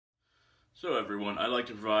So everyone, I'd like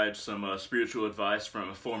to provide some spiritual advice from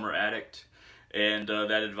a former addict, and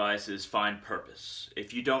that advice is find purpose.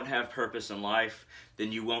 If you don't have purpose in life,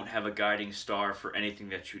 then you won't have a guiding star for anything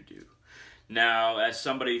that you do. Now, as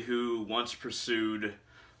somebody who once pursued,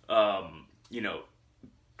 you know,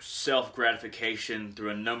 self-gratification through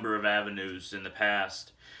a number of avenues in the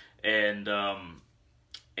past, and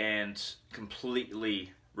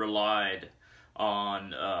completely relied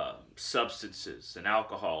on substances and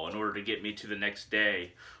alcohol in order to get me to the next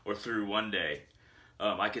day or through one day,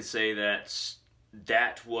 I could say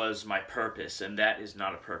that was my purpose, and that is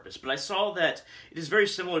not a purpose. But I saw that it is very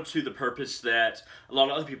similar to the purpose that a lot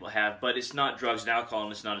of other people have, but it's not drugs and alcohol,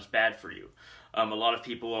 and it's not as bad for you. A lot of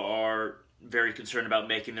people are very concerned about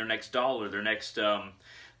making their next dollar, their next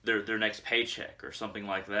their next paycheck or something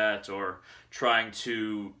like that, or trying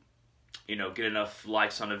to get enough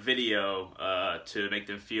likes on a video to make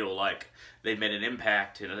them feel like they've made an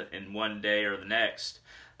impact in one day or the next.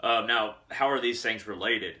 Now, how are these things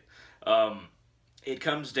related? It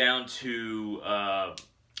comes down to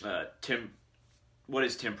what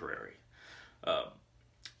is temporary.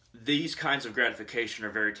 These kinds of gratification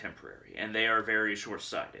are very temporary, and they are very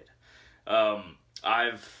short-sighted.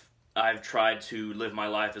 I've tried to live my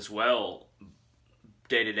life as well,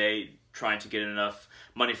 day to day, trying to get enough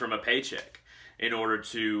money from a paycheck in order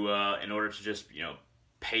to just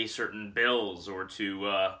pay certain bills, or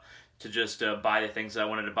to just buy the things I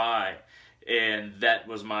wanted to buy, and that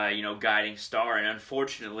was my guiding star. And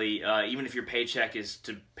unfortunately, even if your paycheck is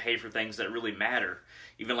to pay for things that really matter,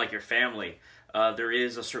 even like your family, there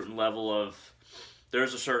is a certain level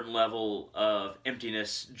of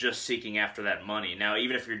emptiness just seeking after that money. Now,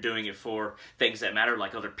 even if you're doing it for things that matter,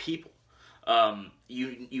 like other people,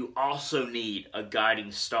 you also need a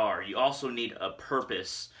guiding star. You also need a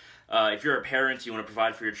purpose. If you're a parent, you want to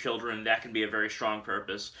provide for your children, that can be a very strong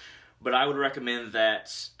purpose. But I would recommend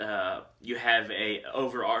that you have a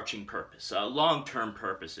overarching purpose, a long-term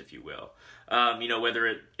purpose, if you will.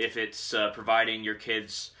 If it's providing your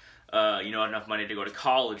kids enough money to go to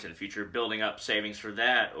college in the future, building up savings for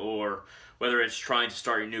that, or whether it's trying to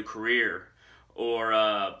start your new career, or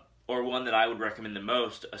one that I would recommend the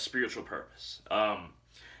most, a spiritual purpose.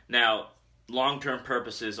 Now, long-term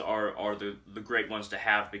purposes are the great ones to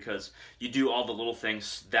have, because you do all the little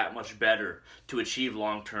things that much better to achieve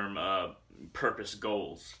long-term purpose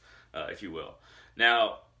goals, if you will.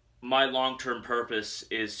 Now, my long-term purpose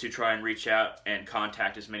is to try and reach out and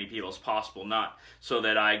contact as many people as possible, not so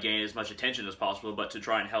that I gain as much attention as possible, but to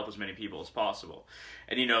try and help as many people as possible.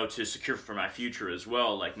 And, to secure for my future as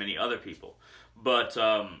well, like many other people. But,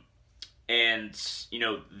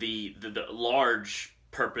 the large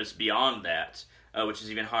purpose beyond that, which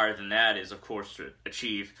is even higher than that, is of course to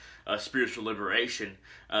achieve spiritual liberation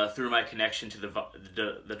through my connection to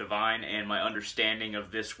the divine, and my understanding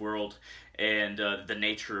of this world and the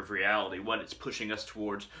nature of reality, what it's pushing us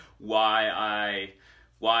towards, why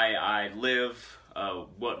I live,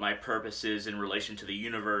 what my purpose is in relation to the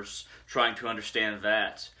universe, trying to understand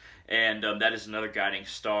that. And that is another guiding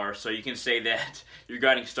star. So you can say that your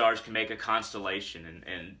guiding stars can make a constellation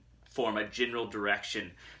and form a general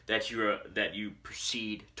direction that you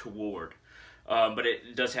proceed toward. But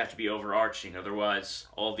it does have to be overarching. Otherwise,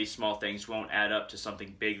 all of these small things won't add up to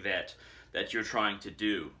something big that you're trying to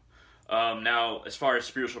do. Now, as far as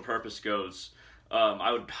spiritual purpose goes,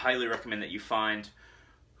 I would highly recommend that you find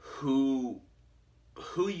who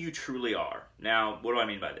you truly are. Now, what do I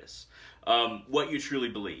mean by this? What you truly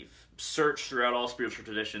believe. Search throughout all spiritual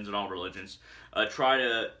traditions and all religions. Try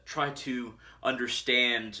to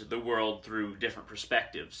understand the world through different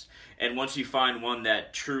perspectives. And once you find one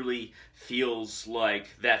that truly feels like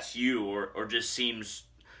that's you, or just seems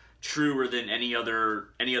truer than any other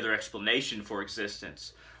explanation for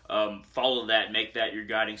existence, follow that, make that your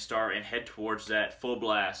guiding star, and head towards that full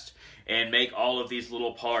blast. And make all of these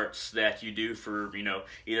little parts that you do for,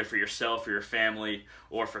 either for yourself or your family,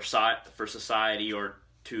 or for society, or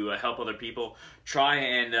to help other people. Try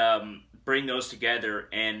and bring those together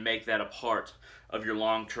and make that a part of your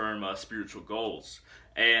long-term spiritual goals.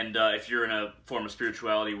 And if you're in a form of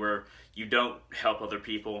spirituality where you don't help other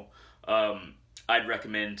people, I'd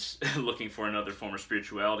recommend looking for another form of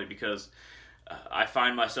spirituality, because I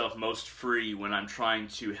find myself most free when I'm trying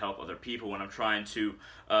to help other people, when I'm trying to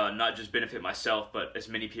not just benefit myself, but as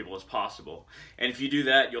many people as possible. And if you do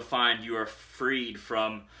that, you'll find you are freed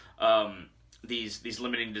from these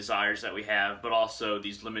limiting desires that we have, but also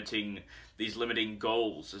these limiting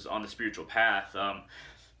goals on the spiritual path.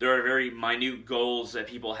 There are very minute goals that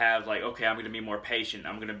people have, like, okay, I'm going to be more patient,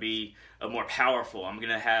 I'm going to be more powerful, I'm going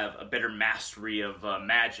to have a better mastery of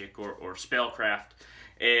magic or spellcraft.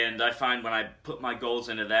 And I find when I put my goals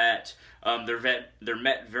into that, they're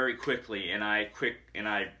met very quickly, and I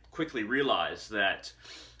quickly realize that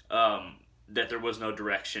that there was no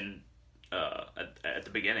direction at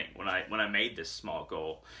the beginning when I made this small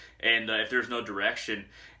goal. And if there's no direction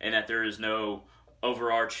and that there is no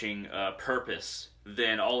overarching purpose,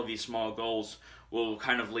 then all of these small goals will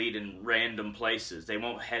kind of lead in random places. They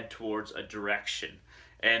won't head towards a direction,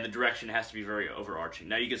 and the direction has to be very overarching.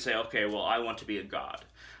 Now you can say, okay, well, I want to be a god.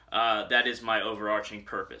 That is my overarching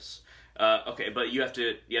purpose. Okay, but you have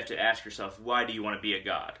to ask yourself, why do you want to be a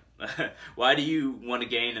god? Why do you want to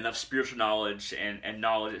gain enough spiritual knowledge and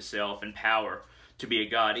knowledge itself and power to be a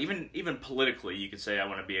god? Even politically, you could say, I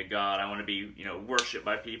want to be a god. I want to be, worshipped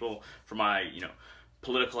by people for my,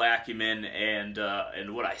 political acumen and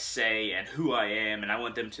what I say and who I am, and I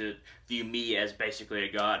want them to view me as basically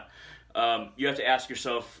a god. You have to ask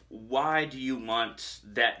yourself, why do you want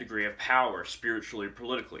that degree of power spiritually or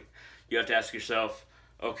politically? You have to ask yourself,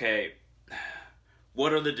 okay,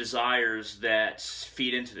 what are the desires that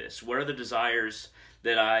feed into this? What are the desires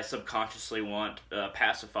that I subconsciously want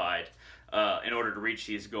pacified in order to reach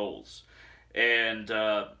these goals? And,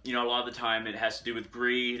 a lot of the time it has to do with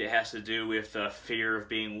greed. It has to do with fear of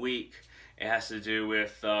being weak. It has to do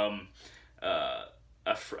with a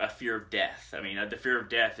fear of death. I mean, the fear of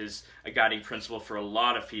death is a guiding principle for a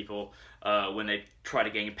lot of people when they try to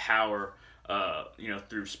gain power,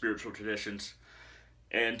 through spiritual traditions.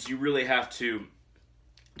 And you really have to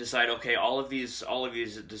decide, okay, all of these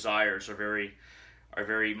desires are very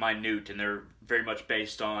minute, and they're very much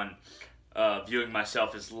based on viewing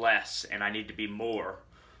myself as less, and I need to be more.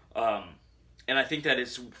 And I think that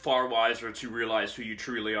it's far wiser to realize who you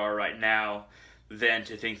truly are right now than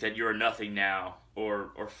to think that you're nothing now,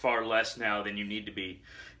 or far less now than you need to be.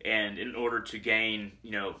 And in order to gain,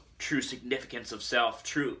 true significance of self,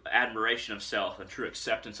 true admiration of self, and true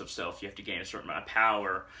acceptance of self, you have to gain a certain amount of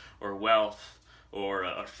power or wealth or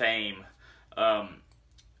fame.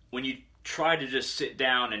 When you try to just sit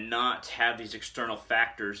down and not have these external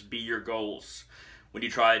factors be your goals, when you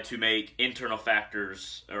try to make internal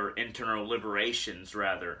factors, or internal liberations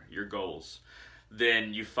rather, your goals,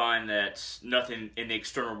 then you find that nothing in the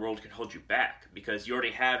external world can hold you back, because you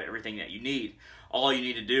already have everything that you need. All you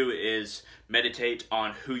need to do is meditate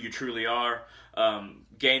on who you truly are,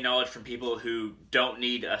 gain knowledge from people who don't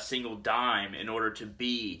need a single dime in order to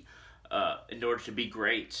be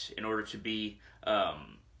great, in order to be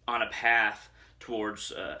on a path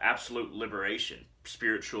towards absolute liberation,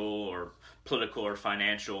 spiritual or political or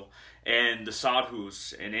financial. And the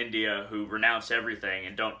sadhus in India who renounce everything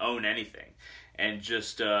and don't own anything, and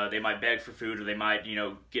just they might beg for food, or they might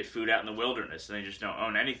get food out in the wilderness, and they just don't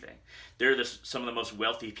own anything. They're some of the most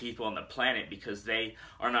wealthy people on the planet, because they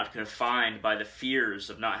are not confined by the fears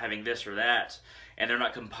of not having this or that, and they're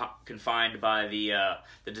not confined by the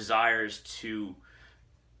desires to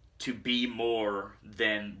be more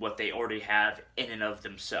than what they already have in and of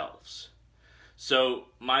themselves. So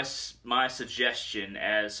my suggestion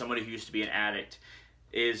as somebody who used to be an addict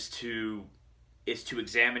is to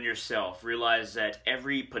examine yourself. Realize that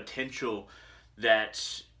every potential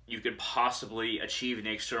that you could possibly achieve in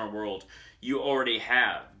the external world, you already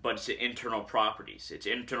have, but it's internal properties. It's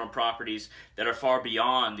internal properties that are far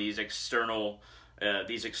beyond these external,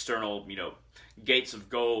 gates of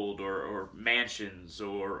gold or mansions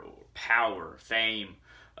or power, fame,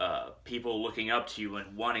 people looking up to you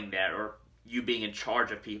and wanting that, or you being in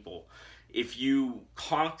charge of people. If you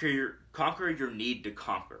conquer your need to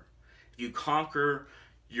conquer, if you conquer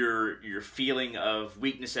your feeling of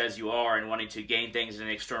weakness as you are and wanting to gain things in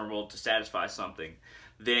the external world to satisfy something,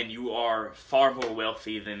 then you are far more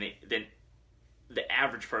wealthy than the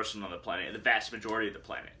average person on the planet, the vast majority of the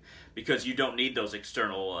planet, because you don't need those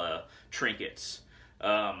external trinkets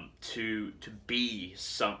to be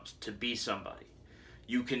somebody.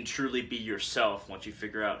 You can truly be yourself once you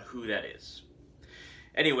figure out who that is.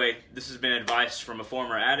 Anyway, this has been advice from a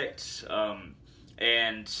former addict,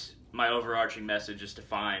 and my overarching message is to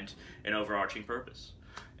find an overarching purpose,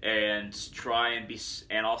 and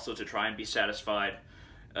also to try and be satisfied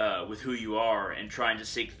with who you are, and trying to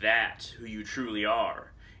seek that, who you truly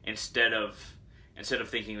are, instead of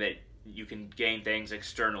thinking that you can gain things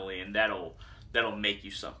externally and that'll make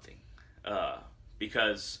you something,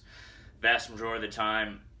 because vast majority of the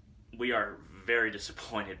time we are very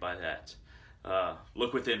disappointed by that.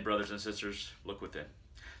 Look within, brothers and sisters. Look within.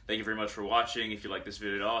 Thank you very much for watching. If you like this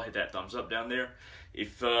video at all, hit that thumbs up down there.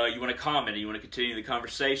 If you want to comment, you want to continue the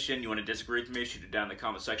conversation, you want to disagree with me, shoot it down in the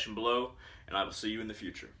comment section below, and I will see you in the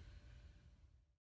future.